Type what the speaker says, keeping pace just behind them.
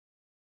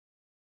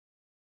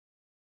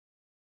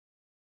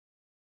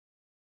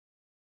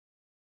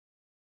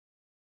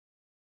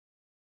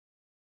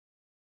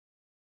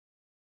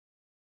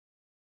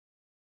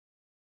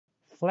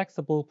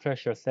flexible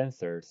pressure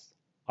sensors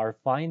are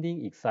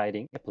finding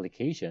exciting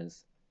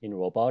applications in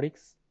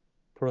robotics,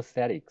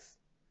 prosthetics,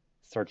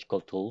 surgical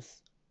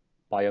tools,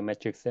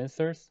 biometric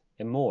sensors,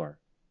 and more.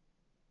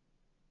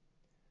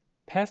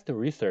 Past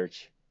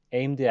research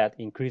aimed at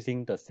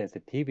increasing the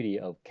sensitivity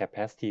of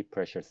capacitive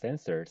pressure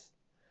sensors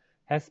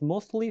has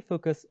mostly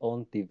focused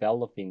on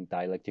developing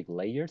dielectric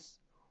layers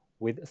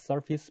with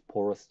surface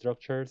porous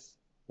structures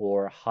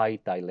or high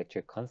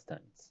dielectric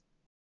constants.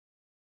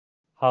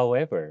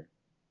 However,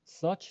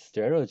 such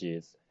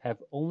strategies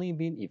have only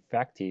been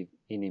effective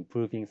in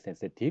improving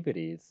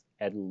sensitivities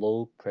at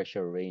low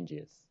pressure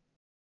ranges.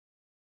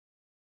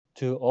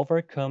 To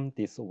overcome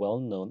this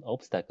well-known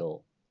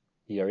obstacle,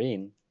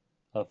 herein,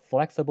 a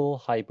flexible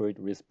hybrid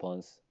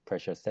response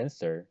pressure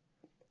sensor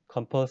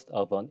composed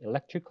of an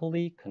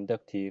electrically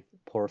conductive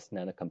porous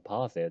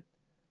nanocomposite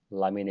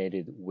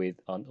laminated with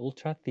an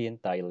ultra-thin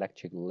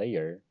dielectric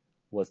layer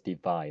was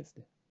devised.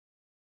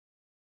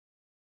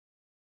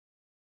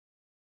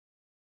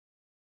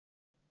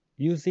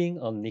 Using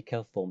a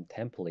nickel foam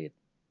template,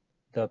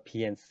 the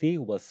PNC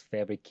was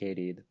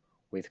fabricated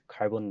with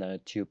carbon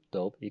nanotube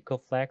dope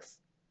EcoFlex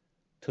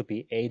to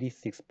be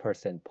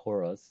 86%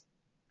 porous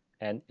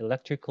and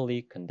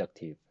electrically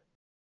conductive.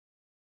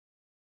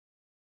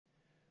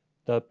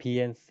 The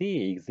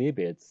PNC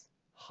exhibits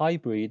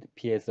hybrid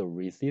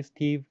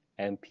piezoresistive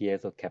and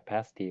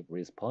piezocapacitive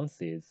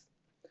responses,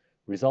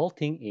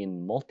 resulting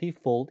in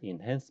multifold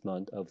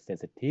enhancement of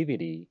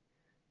sensitivity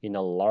in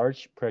a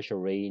large pressure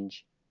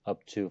range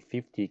up to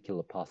 50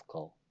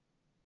 kilopascal.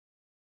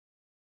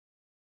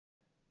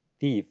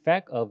 The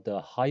effect of the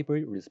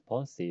hybrid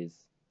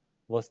responses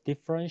was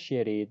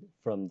differentiated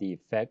from the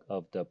effect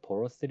of the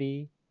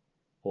porosity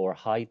or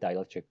high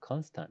dielectric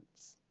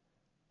constants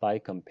by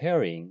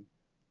comparing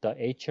the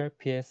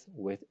HRPS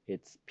with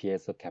its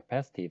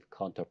piezocapacitive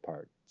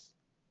counterparts.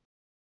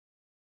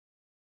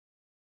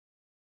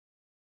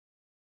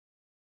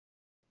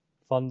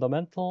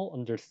 Fundamental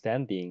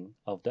understanding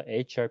of the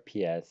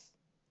HRPS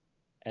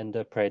and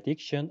the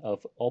prediction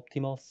of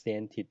optimal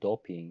CNT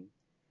doping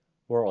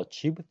were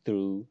achieved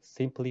through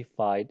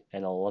simplified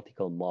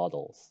analytical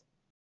models.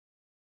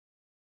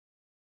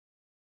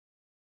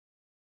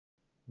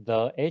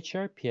 The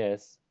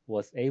HRPS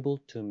was able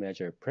to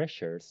measure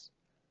pressures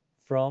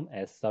from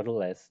as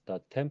subtle as the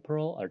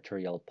temporal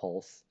arterial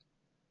pulse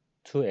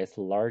to as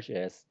large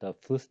as the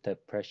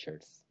footstep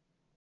pressures.